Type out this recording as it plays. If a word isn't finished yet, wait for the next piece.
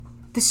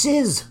This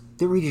is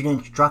the Reading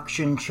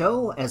Instruction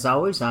Show. As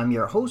always, I'm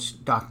your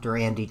host, Dr.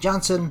 Andy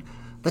Johnson.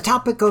 The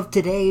topic of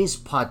today's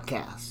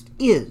podcast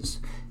is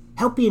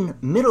helping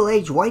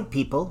middle-aged white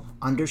people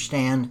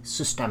understand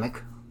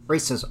systemic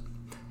racism.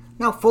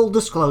 Now, full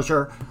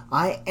disclosure,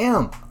 I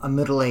am a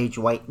middle-aged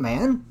white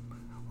man.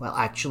 Well,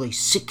 actually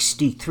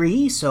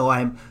 63, so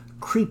I'm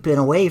creeping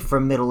away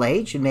from middle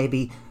age and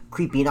maybe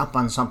creeping up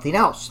on something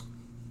else.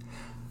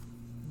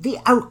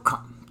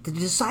 The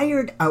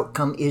desired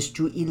outcome is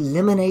to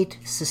eliminate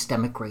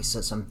systemic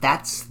racism.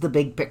 That's the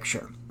big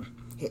picture.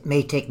 It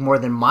may take more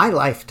than my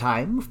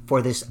lifetime for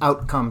this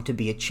outcome to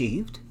be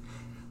achieved,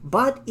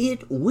 but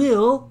it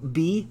will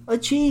be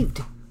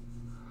achieved.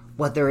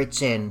 Whether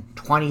it's in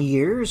 20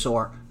 years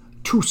or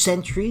 2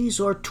 centuries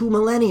or 2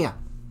 millennia,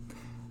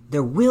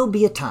 there will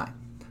be a time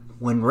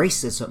when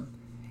racism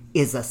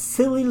is a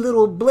silly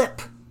little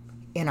blip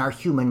in our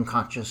human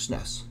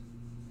consciousness,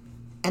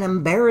 an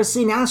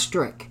embarrassing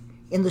asterisk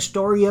in the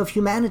story of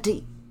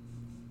humanity.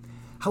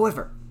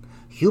 However,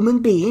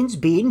 human beings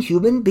being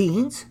human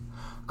beings,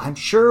 I'm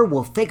sure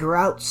we'll figure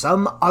out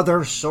some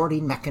other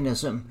sorting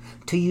mechanism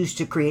to use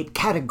to create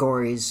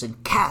categories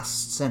and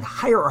castes and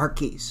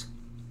hierarchies.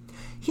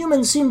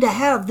 Humans seem to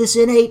have this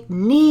innate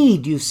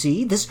need, you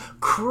see, this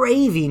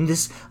craving,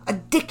 this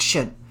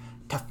addiction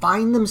to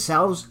find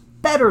themselves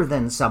better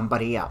than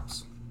somebody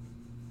else.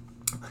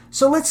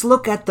 So let's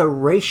look at the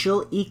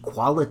racial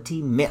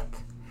equality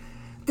myth.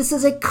 This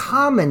is a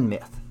common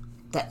myth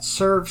that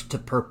serves to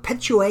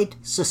perpetuate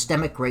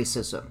systemic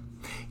racism.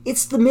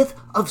 It's the myth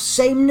of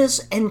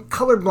sameness and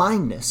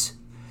colorblindness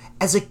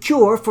as a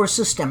cure for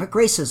systemic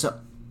racism.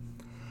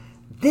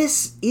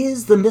 This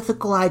is the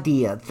mythical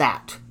idea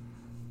that,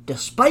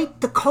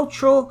 despite the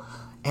cultural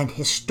and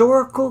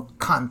historical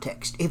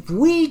context, if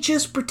we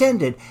just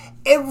pretended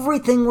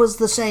everything was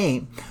the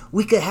same,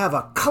 we could have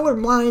a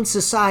colorblind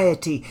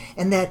society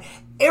and that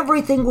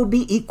everything will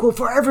be equal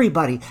for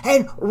everybody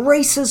and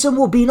racism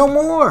will be no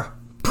more.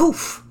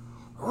 Poof!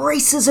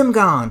 Racism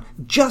gone,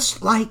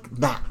 just like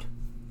that.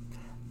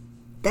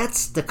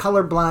 That's the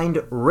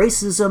colorblind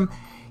racism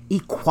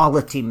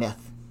equality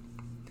myth.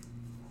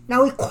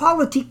 Now,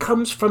 equality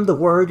comes from the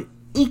word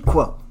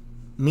equal,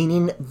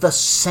 meaning the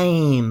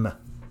same.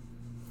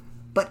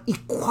 But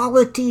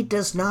equality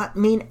does not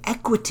mean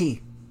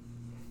equity.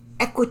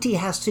 Equity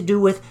has to do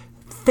with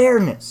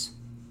fairness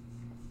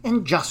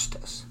and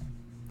justice.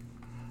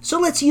 So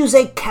let's use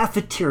a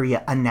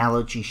cafeteria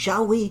analogy,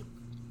 shall we?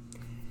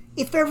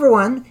 If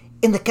everyone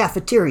in the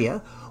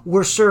cafeteria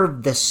were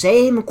served the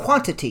same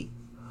quantity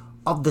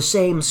of the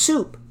same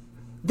soup,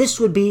 this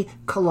would be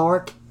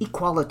caloric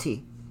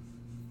equality.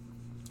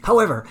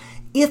 However,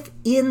 if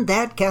in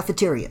that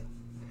cafeteria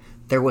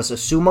there was a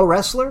sumo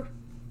wrestler,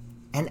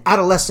 an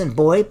adolescent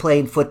boy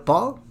playing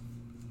football,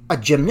 a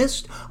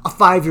gymnast, a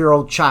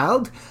 5-year-old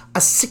child, a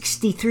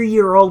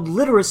 63-year-old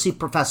literacy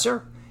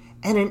professor,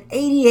 and an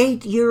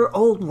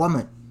 88-year-old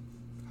woman,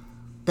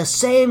 the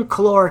same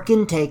caloric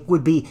intake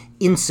would be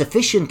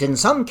insufficient in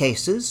some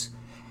cases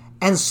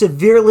and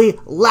severely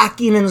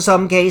lacking in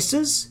some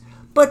cases,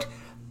 but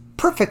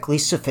perfectly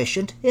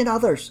sufficient in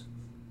others.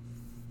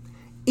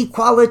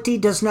 Equality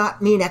does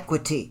not mean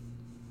equity.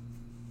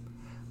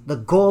 The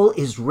goal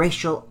is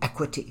racial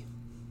equity.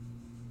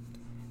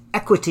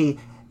 Equity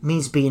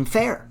means being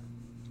fair.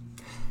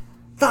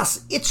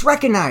 Thus, it's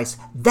recognized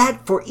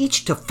that for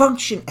each to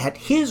function at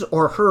his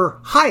or her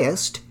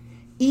highest,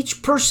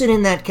 each person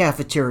in that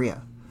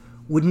cafeteria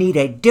would need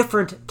a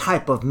different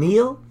type of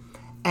meal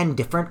and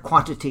different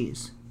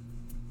quantities.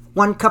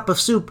 1 cup of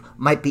soup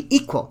might be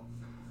equal,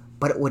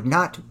 but it would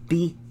not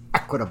be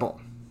equitable.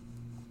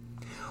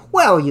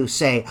 Well, you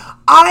say,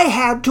 I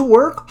had to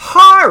work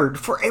hard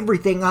for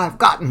everything I've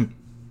gotten.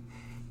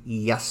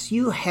 Yes,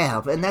 you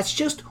have, and that's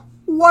just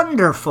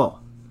wonderful.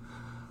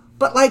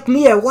 But like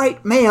me, a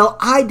white male,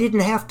 I didn't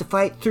have to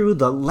fight through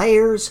the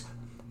layers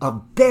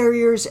of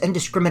barriers and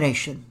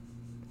discrimination.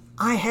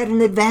 I had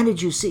an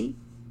advantage, you see.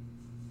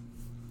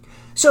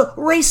 So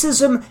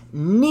racism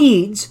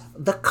needs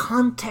the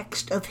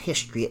context of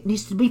history. It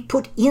needs to be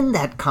put in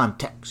that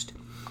context.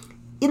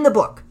 In the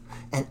book,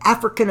 An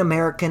African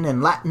American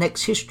and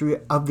Latinx History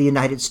of the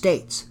United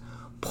States,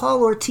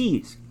 Paul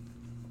Ortiz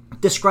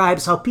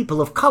describes how people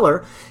of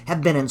color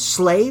have been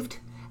enslaved,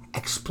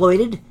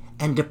 exploited,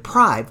 and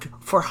deprived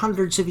for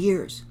hundreds of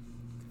years.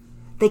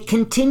 They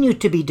continue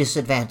to be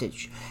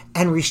disadvantaged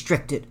and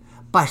restricted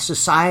by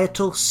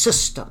societal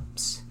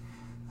systems.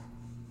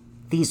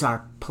 These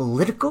are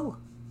political,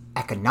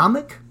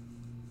 economic,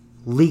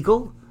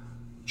 legal,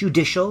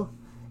 judicial,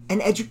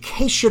 and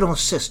educational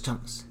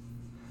systems.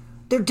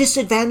 They're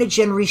disadvantaged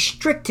and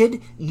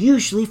restricted,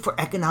 usually for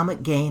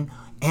economic gain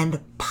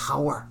and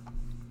power.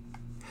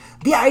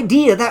 The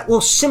idea that we'll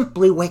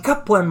simply wake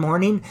up one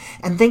morning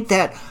and think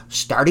that,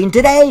 starting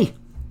today,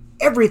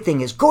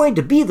 everything is going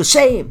to be the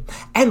same,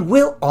 and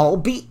we'll all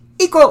be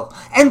equal,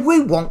 and we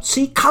won't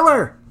see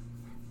color.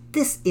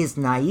 This is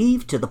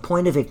naive to the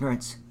point of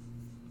ignorance.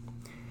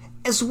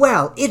 As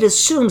well, it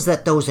assumes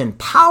that those in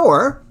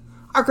power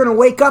are going to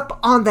wake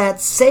up on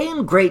that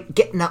same great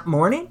getting up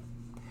morning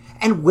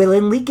and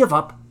willingly give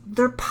up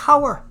their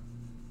power.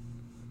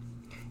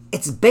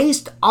 It's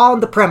based on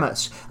the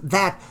premise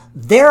that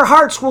their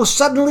hearts will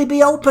suddenly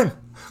be open,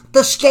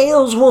 the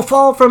scales will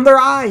fall from their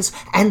eyes,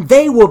 and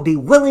they will be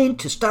willing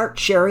to start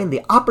sharing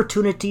the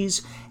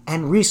opportunities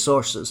and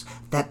resources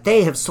that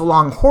they have so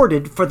long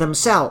hoarded for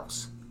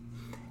themselves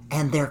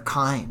and their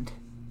kind.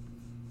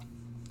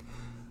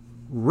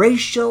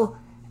 Racial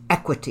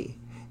equity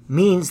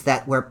means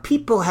that where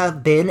people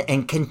have been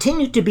and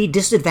continue to be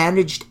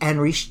disadvantaged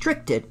and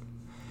restricted,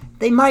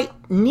 they might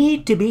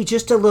need to be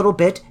just a little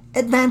bit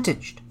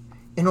advantaged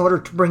in order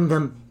to bring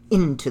them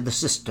into the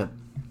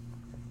system.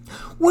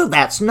 Well,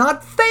 that's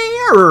not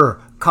fair,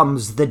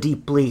 comes the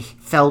deeply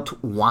felt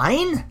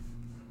whine.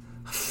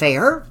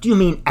 Fair? Do you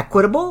mean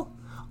equitable,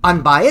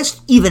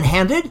 unbiased,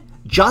 even-handed,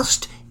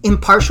 just,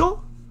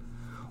 impartial?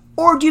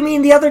 Or do you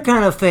mean the other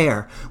kind of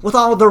fair, with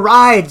all the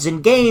rides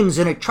and games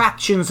and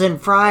attractions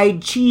and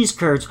fried cheese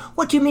curds?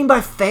 What do you mean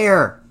by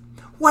fair?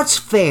 What's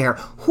fair?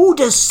 Who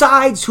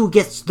decides who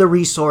gets the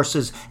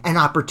resources and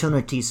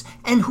opportunities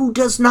and who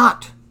does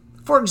not?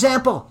 For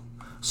example,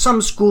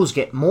 some schools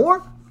get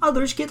more,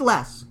 others get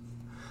less.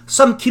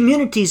 Some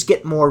communities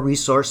get more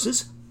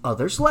resources,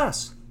 others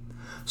less.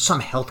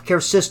 Some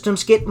healthcare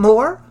systems get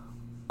more,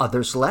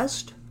 others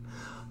less.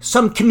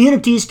 Some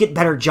communities get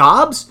better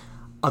jobs,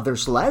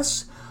 others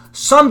less.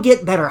 Some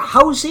get better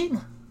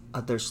housing,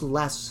 others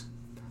less.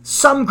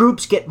 Some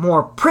groups get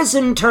more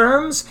prison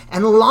terms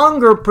and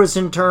longer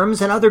prison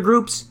terms, and other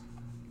groups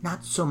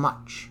not so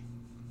much.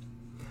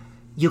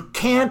 You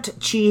can't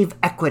achieve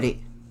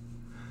equity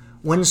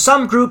when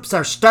some groups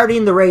are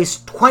starting the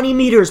race 20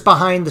 meters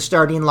behind the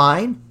starting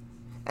line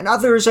and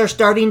others are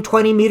starting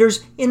 20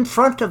 meters in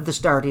front of the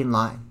starting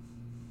line.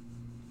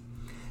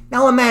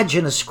 Now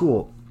imagine a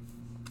school.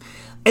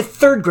 A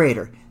third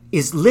grader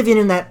is living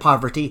in that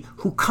poverty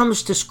who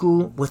comes to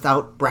school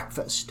without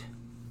breakfast.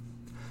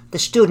 The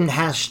student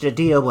has to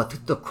deal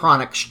with the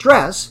chronic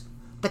stress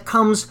that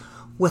comes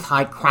with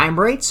high crime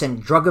rates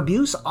and drug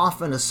abuse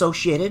often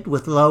associated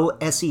with low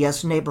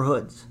SES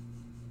neighborhoods.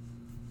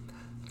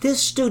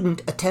 This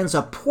student attends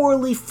a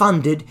poorly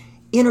funded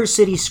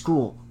inner-city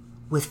school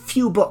with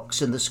few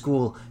books in the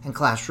school and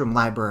classroom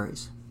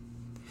libraries.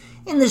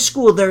 In this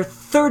school, there are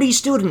 30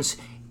 students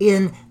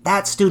in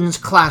that student's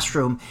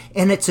classroom,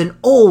 and it's an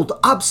old,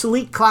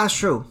 obsolete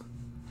classroom.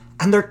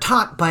 And they're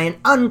taught by an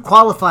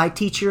unqualified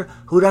teacher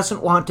who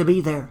doesn't want to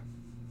be there.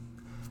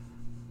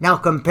 Now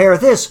compare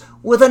this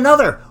with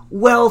another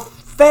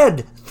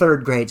well-fed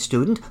third-grade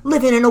student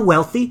living in a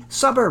wealthy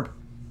suburb.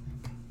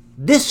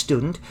 This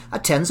student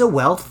attends a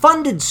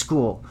well-funded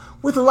school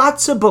with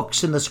lots of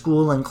books in the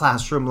school and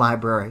classroom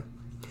library.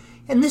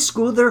 In this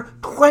school, there are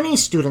 20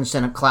 students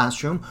in a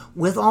classroom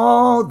with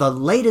all the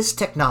latest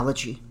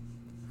technology.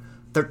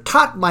 They're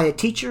taught by a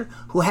teacher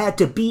who had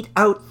to beat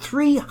out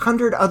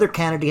 300 other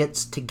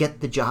candidates to get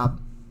the job.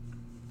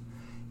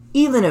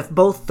 Even if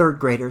both third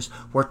graders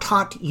were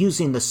taught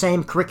using the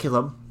same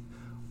curriculum,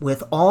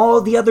 with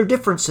all the other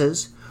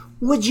differences,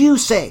 would you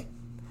say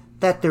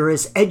that there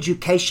is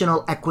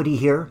educational equity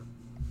here?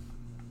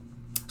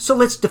 So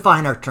let's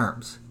define our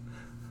terms.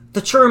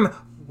 The term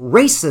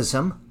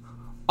racism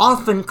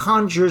often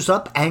conjures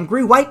up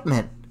angry white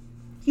men,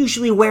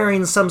 usually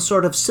wearing some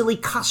sort of silly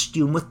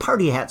costume with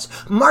party hats,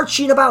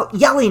 marching about,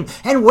 yelling,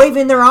 and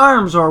waving their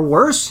arms, or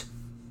worse.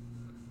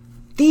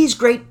 These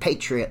great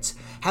patriots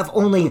have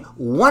only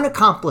one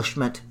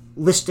accomplishment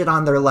listed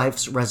on their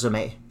life's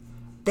resume.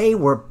 They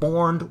were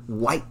born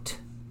white.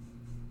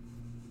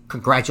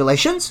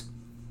 Congratulations!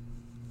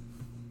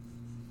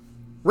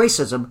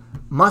 Racism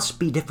must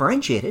be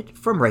differentiated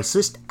from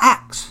racist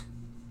acts.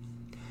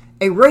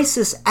 A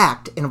racist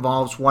act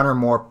involves one or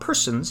more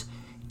persons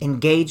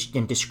engaged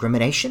in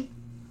discrimination,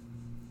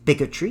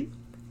 bigotry,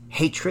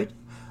 hatred,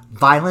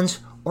 violence,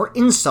 or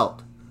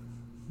insult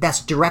that's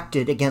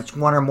directed against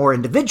one or more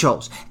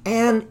individuals,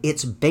 and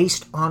it's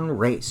based on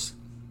race.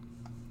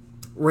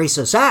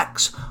 Racist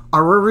acts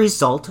are a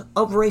result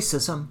of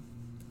racism.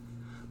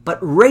 But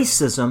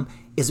racism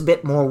is a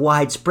bit more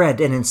widespread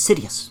and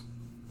insidious.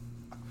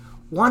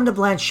 Wanda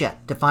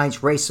Blanchette defines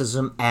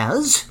racism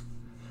as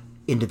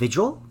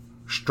individual,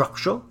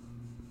 structural,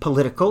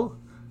 political,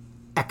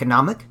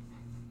 economic,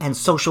 and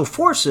social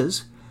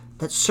forces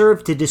that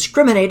serve to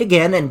discriminate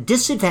against and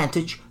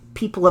disadvantage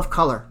people of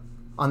color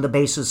on the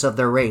basis of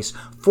their race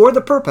for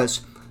the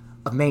purpose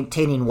of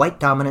maintaining white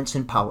dominance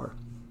and power.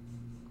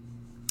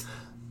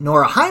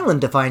 Nora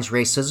Hyland defines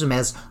racism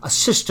as a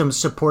system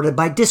supported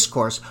by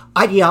discourse,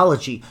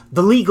 ideology,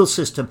 the legal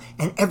system,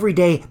 and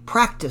everyday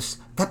practice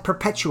that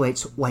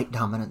perpetuates white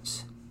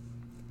dominance.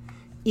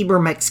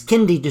 Ibram X.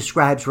 Kendi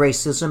describes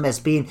racism as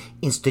being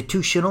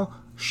institutional,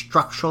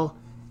 structural,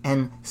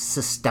 and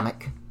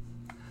systemic.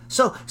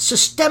 So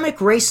systemic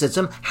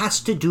racism has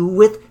to do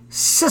with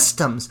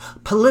systems,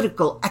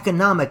 political,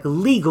 economic,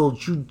 legal,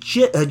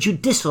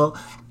 judicial,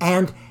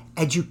 and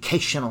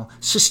educational.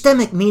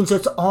 Systemic means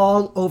it's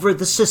all over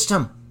the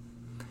system.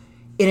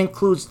 It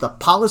includes the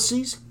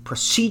policies,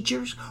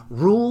 procedures,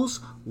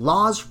 rules,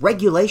 laws,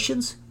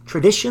 regulations,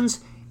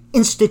 traditions,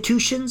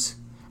 institutions,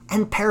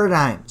 and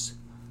paradigms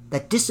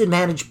that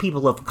disadvantage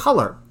people of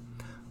color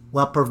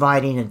while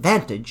providing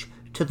advantage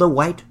to the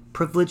white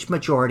privileged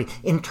majority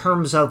in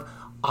terms of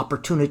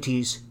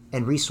opportunities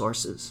and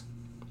resources.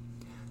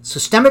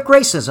 Systemic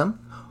racism,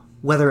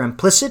 whether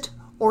implicit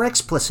or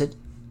explicit,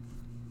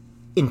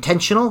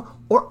 intentional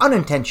or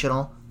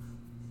unintentional,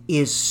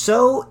 is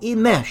so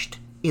enmeshed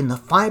in the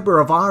fiber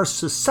of our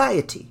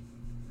society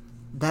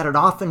that it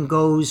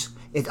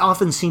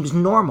often seems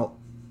normal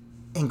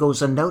and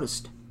goes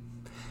unnoticed.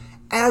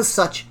 As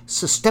such,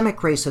 systemic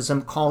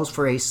racism calls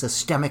for a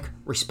systemic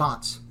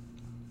response.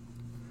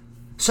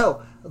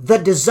 So, the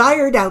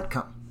desired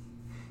outcome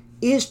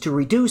is to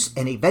reduce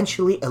and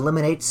eventually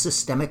eliminate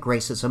systemic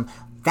racism.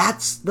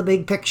 That's the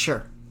big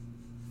picture.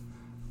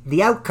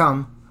 The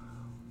outcome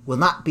will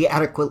not be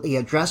adequately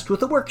addressed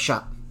with a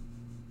workshop.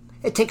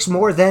 It takes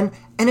more than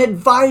an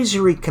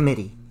advisory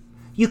committee.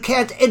 You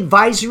can't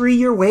advisory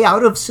your way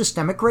out of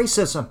systemic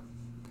racism.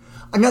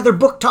 Another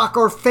book talk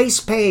or face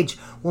page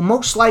will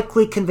most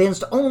likely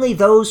convince only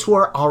those who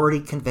are already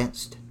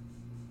convinced.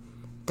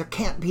 There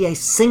can't be a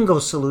single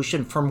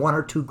solution from one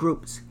or two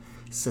groups.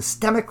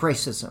 Systemic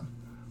racism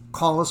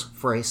calls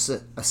for a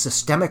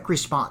systemic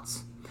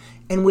response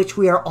in which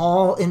we are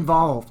all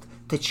involved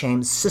to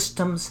change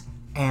systems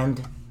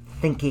and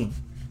thinking.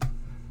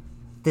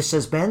 This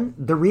has been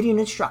the Reading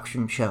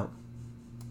Instruction Show.